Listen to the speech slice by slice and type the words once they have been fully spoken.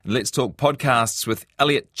Let's talk podcasts with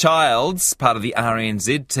Elliott Childs, part of the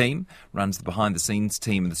RNZ team, runs the behind-the-scenes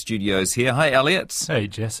team in the studios here. Hi, Elliott. Hey,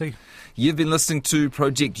 Jesse. You've been listening to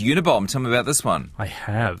Project Unabom. Tell me about this one. I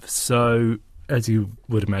have. So, as you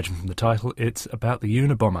would imagine from the title, it's about the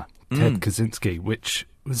Unabomber, Ted Kaczynski, which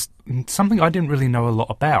was something I didn't really know a lot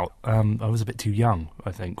about. I was a bit too young,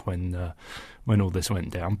 I think, when all this went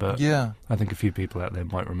down, but yeah. I think a few people out there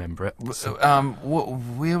might remember it. So.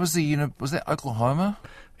 Where was was that Oklahoma?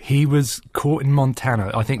 He was caught in Montana.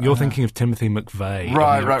 I think you're thinking of Timothy McVeigh and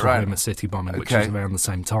the Oklahoma City bombing, which was around the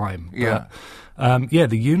same time. Yeah. But,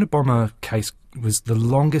 the Unabomber case was the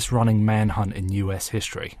longest-running manhunt in U.S.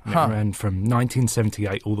 history. It ran from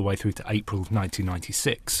 1978 all the way through to April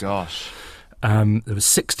 1996. Gosh. There were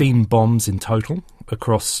 16 bombs in total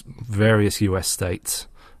across various U.S. states.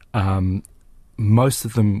 Most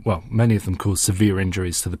of them, many of them caused severe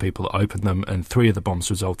injuries to the people that opened them, and 3 of the bombs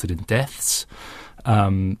resulted in deaths.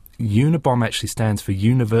 Unabom actually stands for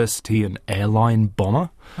University and Airline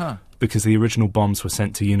Bomber, because the original bombs were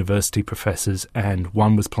sent to university professors, and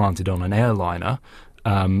one was planted on an airliner,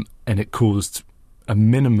 and it caused a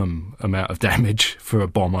minimum amount of damage for a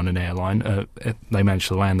bomb on an airline. They managed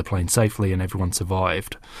to land the plane safely, and everyone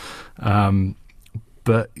survived.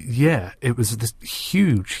 But yeah, it was this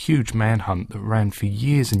huge manhunt that ran for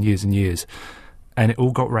years and years and years. And it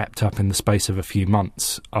all got wrapped up in the space of a few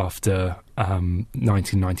months after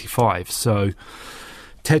 1995. So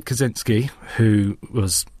Ted Kaczynski, who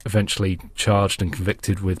was eventually charged and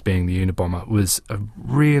convicted with being the Unabomber, was a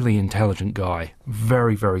really intelligent guy,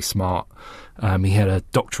 very, very smart. He had a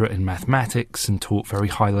doctorate in mathematics and taught very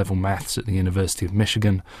high-level maths at the University of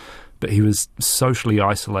Michigan. But he was socially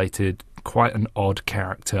isolated, quite an odd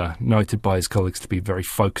character, noted by his colleagues to be very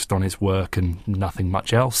focused on his work and nothing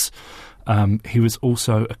much else. He was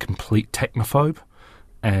also a complete technophobe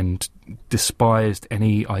and despised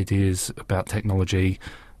any ideas about technology.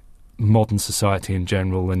 Modern society in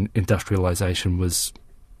general and industrialization was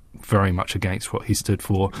very much against what he stood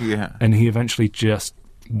for. Yeah. And he eventually just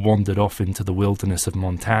wandered off into the wilderness of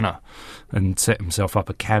Montana and set himself up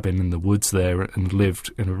a cabin in the woods there and lived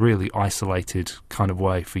in a really isolated kind of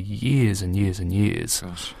way for years and years and years.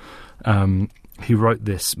 Gosh. He wrote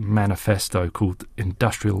this manifesto called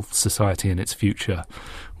Industrial Society and Its Future,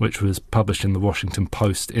 which was published in the Washington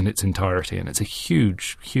Post in its entirety. And it's a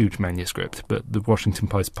huge manuscript, but the Washington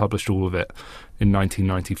Post published all of it in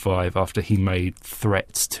 1995 after he made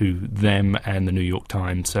threats to them and the New York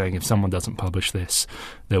Times saying if someone doesn't publish this,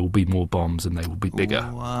 there will be more bombs and they will be bigger.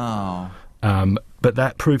 Wow. But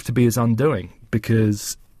that proved to be his undoing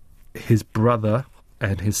because his brother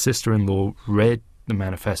and his sister-in-law read the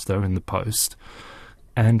manifesto in the Post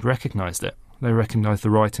and recognised it. They recognised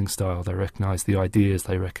the writing style, they recognised the ideas,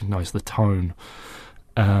 they recognised the tone,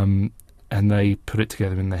 and they put it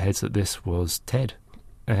together in their heads that this was Ted.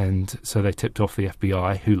 And so they tipped off the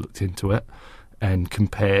FBI, who looked into it and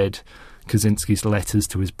compared Kaczynski's letters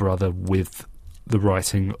to his brother with the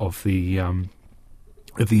writing of the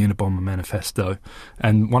Unabomber manifesto.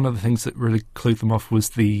 And one of the things that really clued them off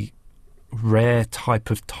was the rare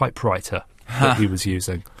type of typewriter that he was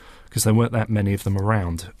using, because there weren't that many of them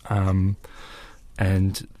around. And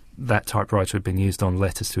that typewriter had been used on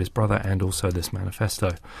letters to his brother and also this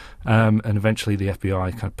manifesto. And eventually the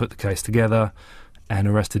FBI kind of put the case together and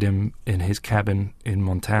arrested him in his cabin in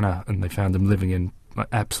Montana, and they found him living in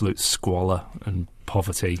absolute squalor and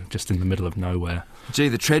poverty just in the middle of nowhere. Gee,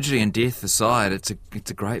 the tragedy and death aside, it's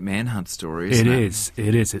a great manhunt story, isn't it?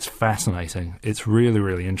 It is. It's fascinating. It's really,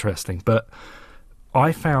 really interesting. But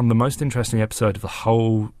I found the most interesting episode of the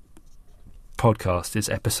whole podcast is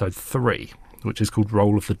episode 3, which is called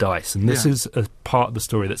Roll of the Dice. And this is a part of the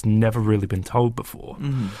story that's never really been told before.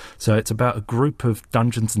 So it's about a group of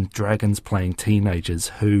Dungeons and Dragons playing teenagers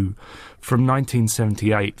who, from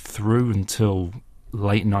 1978 through until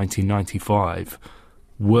late 1995,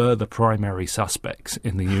 were the primary suspects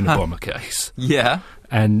in the Unabomber case. Yeah.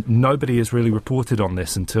 And nobody has really reported on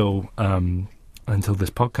this until this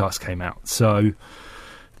podcast came out. So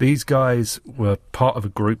these guys were part of a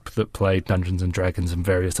group that played Dungeons and Dragons and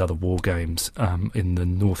various other war games in the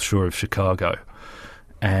North Shore of Chicago.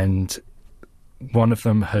 And one of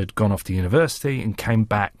them had gone off to university and came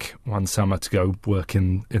back one summer to go work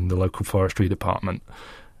in the local forestry department.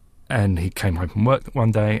 And he came home from work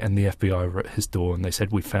one day and the FBI were at his door and they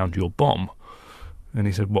said, "We found your bomb." And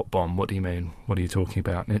he said, "What bomb? What do you mean? What are you talking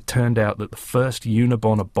about?" And it turned out that the first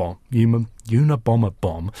Unabomber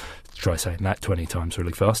bomb, try saying that 20 times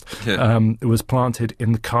really fast, it was planted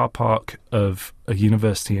in the car park of a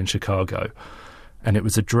university in Chicago. And it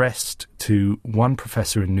was addressed to one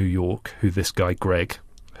professor in New York, who this guy Greg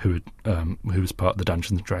who was part of the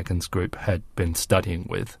Dungeons and Dragons group, had been studying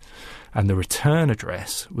with. And the return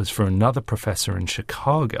address was for another professor in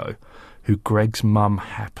Chicago who Greg's mum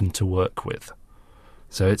happened to work with.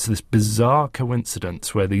 So it's this bizarre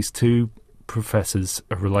coincidence where these two professors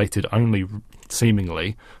are related only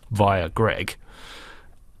seemingly via Greg,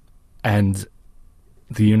 and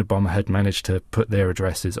the Unabomber had managed to put their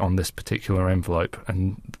addresses on this particular envelope,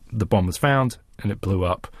 and the bomb was found and it blew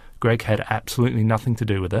up. Greg had absolutely nothing to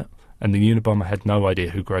do with it, and the Unabomber had no idea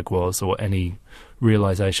who Greg was or any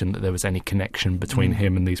realisation that there was any connection between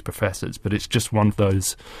him and these professors. But it's just one of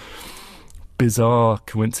those bizarre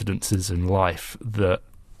coincidences in life that,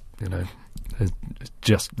 you know, has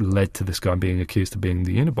just led to this guy being accused of being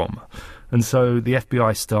the Unabomber. And so the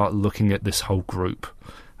FBI start looking at this whole group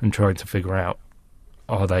and trying to figure out,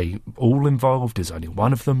 are they all involved? Is only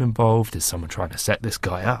one of them involved? Is someone trying to set this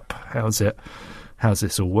guy up? How's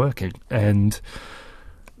this all working? And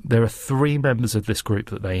there are 3 members of this group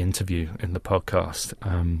that they interview in the podcast.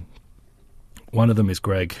 One of them is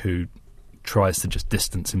Greg, who tries to just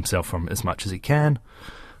distance himself from it as much as he can.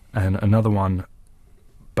 And another one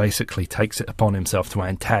basically takes it upon himself to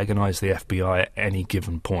antagonise the FBI at any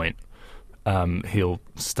given point. He'll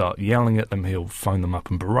start yelling at them, he'll phone them up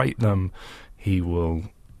and berate them. He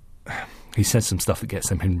says some stuff that gets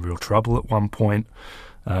him in real trouble at one point,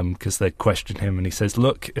 because they question him, and he says,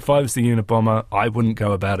 look, if I was the Unabomber, I wouldn't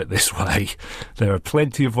go about it this way. There are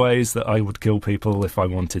plenty of ways that I would kill people if I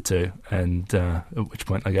wanted to. And at which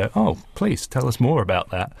point they go, oh, please tell us more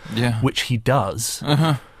about that. Yeah. Which he does.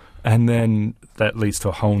 Uh-huh. And then that leads to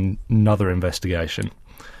a whole nother investigation.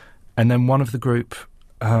 And then one of the group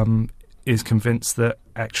is convinced that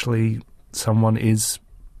actually someone is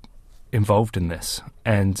involved in this,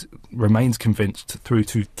 and remains convinced through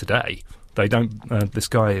to today. They don't. This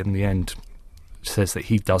guy in the end says that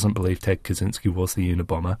he doesn't believe Ted Kaczynski was the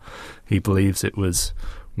Unabomber. He believes it was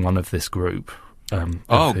one of this group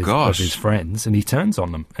of his friends, and he turns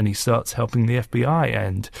on them and he starts helping the FBI.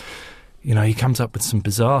 And you know, he comes up with some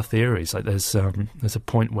bizarre theories. Like there's a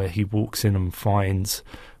point where he walks in and finds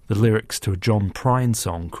the lyrics to a John Prine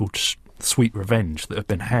song called "Sweet Revenge" that have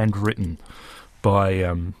been handwritten by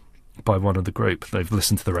one of the group. They've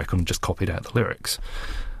listened to the record and just copied out the lyrics.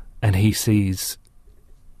 And he sees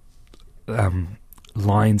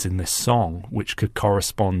lines in this song which could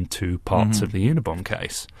correspond to parts of the Unabom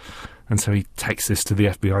case. And so he takes this to the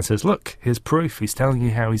FBI and says, look, here's proof. He's telling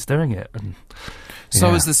you how he's doing it. And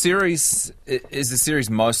so is the series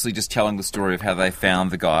mostly just telling the story of how they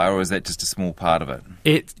found the guy, or is that just a small part of it?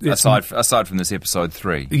 Aside from this episode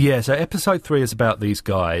 3. Yeah, so episode 3 is about these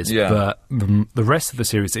guys, but the rest of the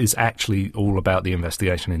series is actually all about the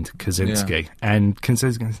investigation into Kaczynski and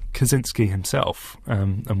Kaczynski himself,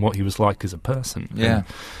 and what he was like as a person. Yeah.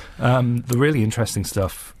 And, the really interesting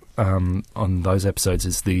stuff on those episodes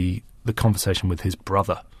is the conversation with his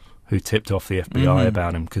brother, who tipped off the FBI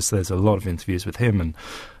about him, because there's a lot of interviews with him and,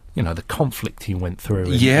 you know, the conflict he went through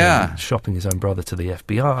in shopping his own brother to the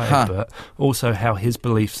FBI, but also how his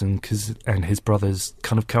beliefs and his brother's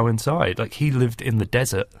kind of coincide. Like, he lived in the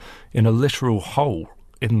desert in a literal hole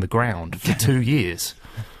in the ground for 2 years.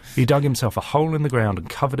 He dug himself a hole in the ground and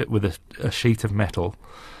covered it with a sheet of metal,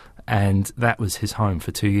 and that was his home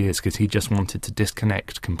for 2 years because he just wanted to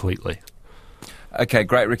disconnect completely. Okay,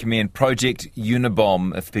 great recommend. Project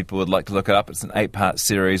Unabom, if people would like to look it up. It's an 8-part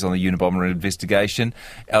series on the Unabomber investigation.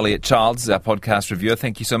 Elliott Childs is our podcast reviewer.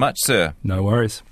 Thank you so much, sir. No worries.